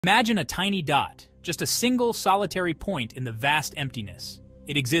Imagine a tiny dot, just a single solitary point in the vast emptiness.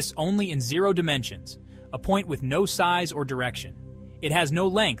 It exists only in 0 dimensions, a point with no size or direction. It has no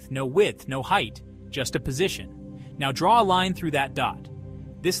length, no width, no height, just a position. Now draw a line through that dot.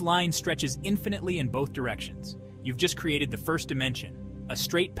 This line stretches infinitely in both directions. You've just created the first dimension, a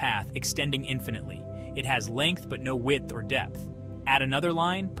straight path extending infinitely. It has length but no width or depth. Add another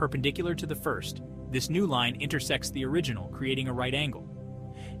line perpendicular to the first. This new line intersects the original, creating a right angle.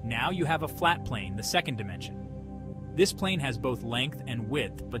 Now you have a flat plane, the second dimension. This plane has both length and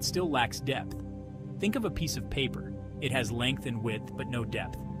width, but still lacks depth. Think of a piece of paper. It has length and width, but no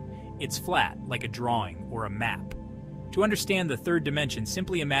depth. It's flat, like a drawing or a map. To understand the third dimension,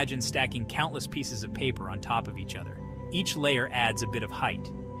 simply imagine stacking countless pieces of paper on top of each other. Each layer adds a bit of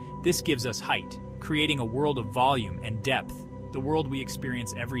height. This gives us height, creating a world of volume and depth, the world we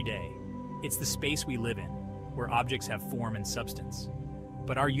experience every day. It's the space we live in, where objects have form and substance.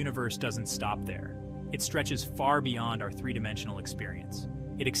 But our universe doesn't stop there. It stretches far beyond our three-dimensional experience.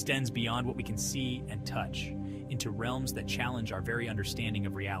 It extends beyond what we can see and touch, into realms that challenge our very understanding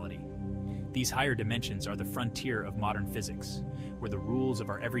of reality. These higher dimensions are the frontier of modern physics, where the rules of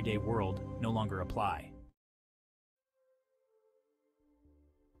our everyday world no longer apply.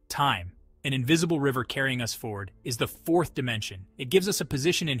 Time, an invisible river carrying us forward, is the fourth dimension. It gives us a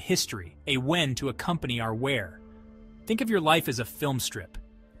position in history, a when to accompany our where. Think of your life as a film strip.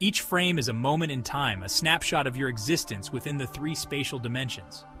 Each frame is a moment in time, a snapshot of your existence within the 3 spatial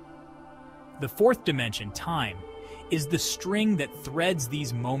dimensions. The fourth dimension, time, is the string that threads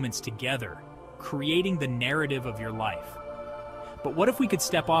these moments together, creating the narrative of your life. But what if we could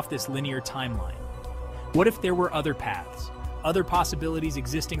step off this linear timeline? What if there were other paths, other possibilities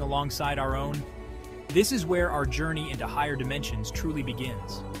existing alongside our own? This is where our journey into higher dimensions truly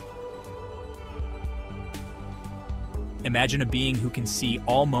begins. Imagine a being who can see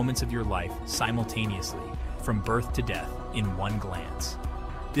all moments of your life simultaneously, from birth to death, in one glance.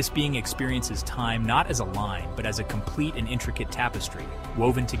 This being experiences time not as a line, but as a complete and intricate tapestry,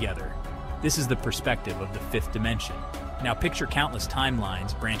 woven together. This is the perspective of the 5th dimension. Now picture countless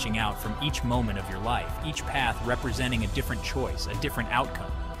timelines branching out from each moment of your life, each path representing a different choice, a different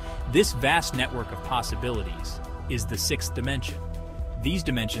outcome. This vast network of possibilities is the 6th dimension. These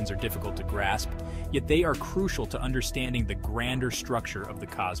dimensions are difficult to grasp, yet they are crucial to understanding the grander structure of the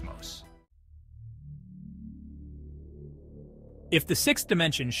cosmos. If the 6th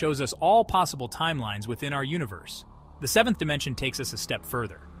dimension shows us all possible timelines within our universe, the 7th dimension takes us a step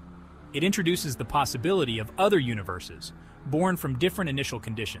further. It introduces the possibility of other universes, born from different initial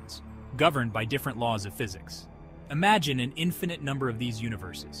conditions, governed by different laws of physics. Imagine an infinite number of these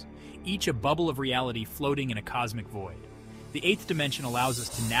universes, each a bubble of reality floating in a cosmic void. The 8th dimension allows us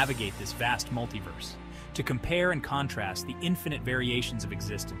to navigate this vast multiverse, to compare and contrast the infinite variations of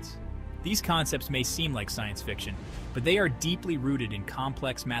existence. These concepts may seem like science fiction, but they are deeply rooted in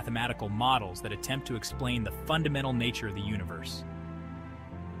complex mathematical models that attempt to explain the fundamental nature of the universe.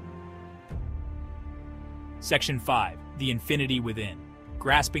 Section 5. The Infinity Within.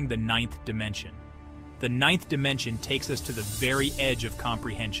 Grasping the 9th dimension. The 9th dimension takes us to the very edge of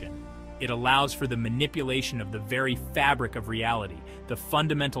comprehension. It allows for the manipulation of the very fabric of reality, the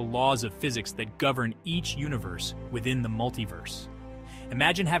fundamental laws of physics that govern each universe within the multiverse.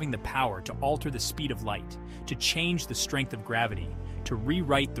 Imagine having the power to alter the speed of light, to change the strength of gravity, to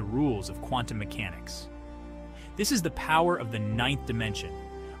rewrite the rules of quantum mechanics. This is the power of the 9th dimension,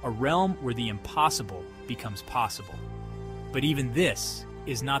 a realm where the impossible becomes possible. But even this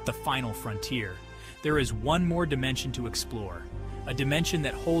is not the final frontier. There is one more dimension to explore, a dimension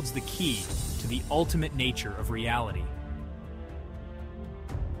that holds the key to the ultimate nature of reality.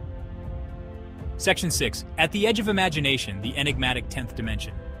 Section 6. At the edge of imagination, the enigmatic 10th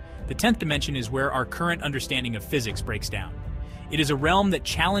dimension. The 10th dimension is where our current understanding of physics breaks down. It is a realm that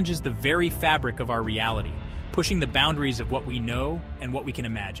challenges the very fabric of our reality, pushing the boundaries of what we know and what we can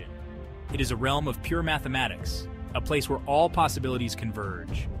imagine. It is a realm of pure mathematics, a place where all possibilities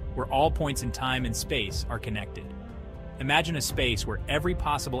converge, where all points in time and space are connected. Imagine a space where every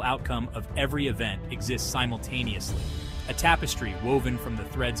possible outcome of every event exists simultaneously, a tapestry woven from the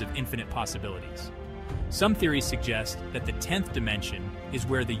threads of infinite possibilities. Some theories suggest that the 10th dimension is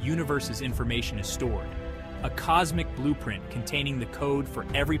where the universe's information is stored, a cosmic blueprint containing the code for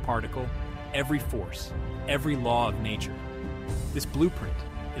every particle, every force, every law of nature. This blueprint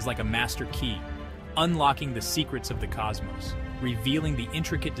is like a master key, unlocking the secrets of the cosmos, revealing the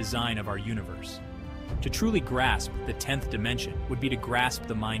intricate design of our universe. To truly grasp the 10th dimension would be to grasp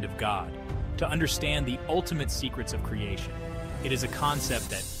the mind of God, to understand the ultimate secrets of creation. It is a concept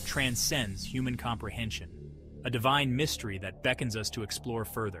that transcends human comprehension. a divine mystery that beckons us to explore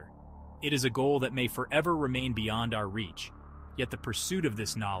further. It is a goal that may forever remain beyond our reach, yet the pursuit of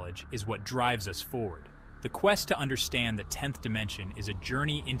this knowledge is what drives us forward. The quest to understand the 10th dimension is a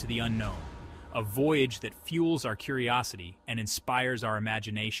journey into the unknown, a voyage that fuels our curiosity and inspires our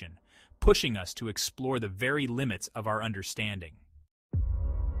imagination, pushing us to explore the very limits of our understanding.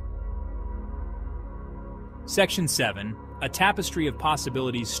 Section 7. A Tapestry of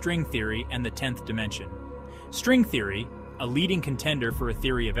Possibilities, String Theory, and the 10th Dimension. String theory, a leading contender for a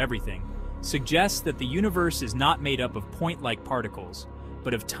theory of everything, suggests that the universe is not made up of point-like particles,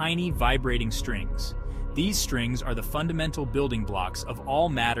 but of tiny, vibrating strings. These strings are the fundamental building blocks of all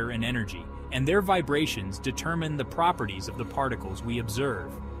matter and energy, and their vibrations determine the properties of the particles we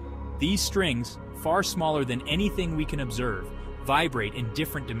observe. These strings, far smaller than anything we can observe, vibrate in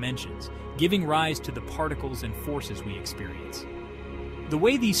different dimensions, giving rise to the particles and forces we experience. The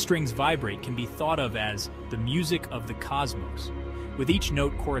way these strings vibrate can be thought of as the music of the cosmos, with each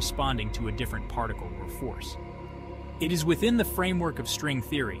note corresponding to a different particle or force. It is within the framework of string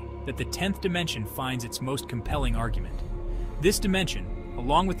theory that the 10th dimension finds its most compelling argument. This dimension,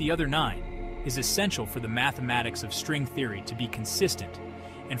 along with the other 9, is essential for the mathematics of string theory to be consistent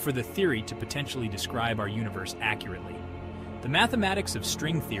and for the theory to potentially describe our universe accurately. The mathematics of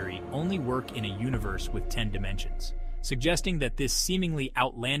string theory only work in a universe with 10 dimensions, suggesting that this seemingly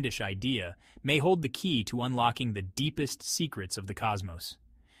outlandish idea may hold the key to unlocking the deepest secrets of the cosmos.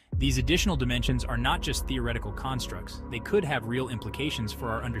 These additional dimensions are not just theoretical constructs, they could have real implications for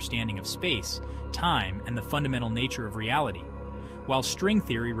our understanding of space, time, and the fundamental nature of reality. While string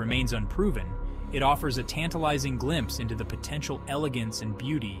theory remains unproven, it offers a tantalizing glimpse into the potential elegance and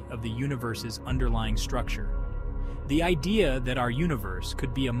beauty of the universe's underlying structure. The idea that our universe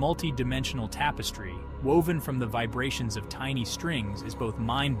could be a multi-dimensional tapestry woven from the vibrations of tiny strings is both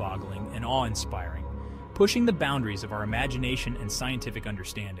mind-boggling and awe-inspiring, pushing the boundaries of our imagination and scientific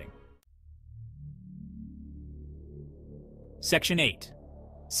understanding. Section 8.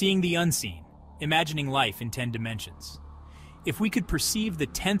 Seeing the Unseen, Imagining Life in 10 Dimensions. If we could perceive the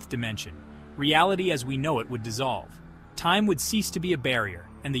 10th dimension, reality as we know it would dissolve. Time would cease to be a barrier,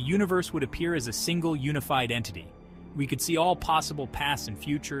 and the universe would appear as a single unified entity. We could see all possible pasts and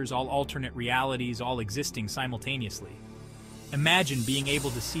futures, all alternate realities, all existing simultaneously. Imagine being able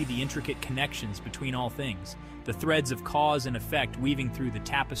to see the intricate connections between all things, the threads of cause and effect weaving through the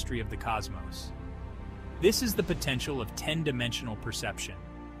tapestry of the cosmos. This is the potential of 10-dimensional perception,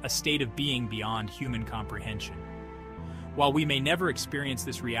 a state of being beyond human comprehension. While we may never experience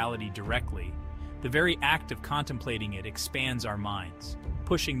this reality directly, the very act of contemplating it expands our minds,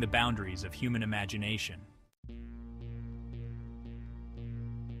 pushing the boundaries of human imagination.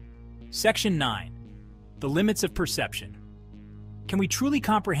 Section 9. The Limits of Perception. Can we truly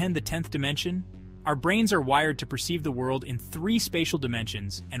comprehend the 10th dimension? Our brains are wired to perceive the world in 3 spatial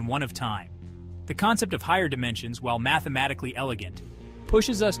dimensions and 1 of time. The concept of higher dimensions, while mathematically elegant,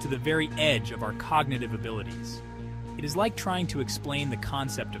 pushes us to the very edge of our cognitive abilities. It is like trying to explain the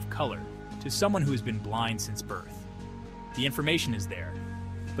concept of color to someone who has been blind since birth. The information is there,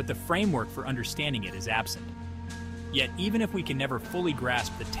 but the framework for understanding it is absent. Yet, even if we can never fully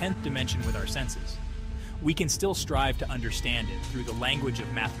grasp the 10th dimension with our senses, we can still strive to understand it through the language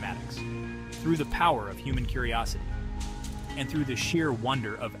of mathematics, through the power of human curiosity, and through the sheer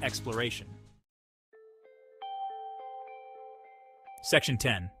wonder of exploration. Section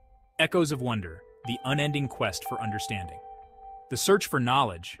 10. Echoes of Wonder, the Unending Quest for Understanding. The search for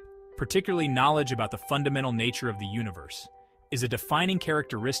knowledge, particularly knowledge about the fundamental nature of the universe, is a defining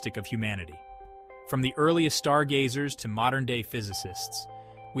characteristic of humanity. From the earliest stargazers to modern-day physicists,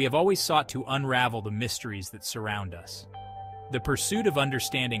 we have always sought to unravel the mysteries that surround us. The pursuit of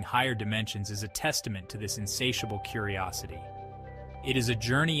understanding higher dimensions is a testament to this insatiable curiosity. It is a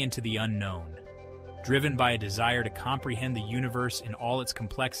journey into the unknown, driven by a desire to comprehend the universe in all its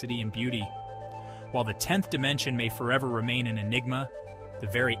complexity and beauty. While the 10th dimension may forever remain an enigma, the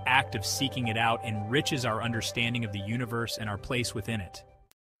very act of seeking it out enriches our understanding of the universe and our place within it.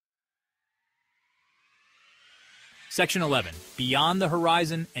 Section 11. Beyond the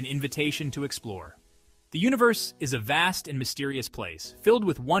Horizon, an Invitation to Explore. The universe is a vast and mysterious place, filled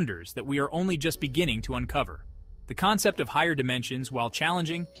with wonders that we are only just beginning to uncover. The concept of higher dimensions, while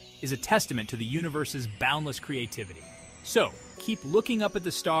challenging, is a testament to the universe's boundless creativity. So, keep looking up at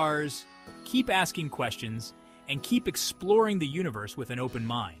the stars, keep asking questions, and keep exploring the universe with an open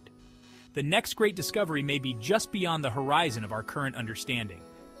mind. The next great discovery may be just beyond the horizon of our current understanding.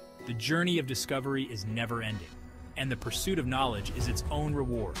 The journey of discovery is never-ending, and the pursuit of knowledge is its own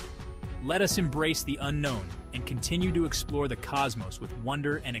reward. Let us embrace the unknown and continue to explore the cosmos with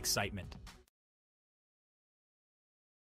wonder and excitement.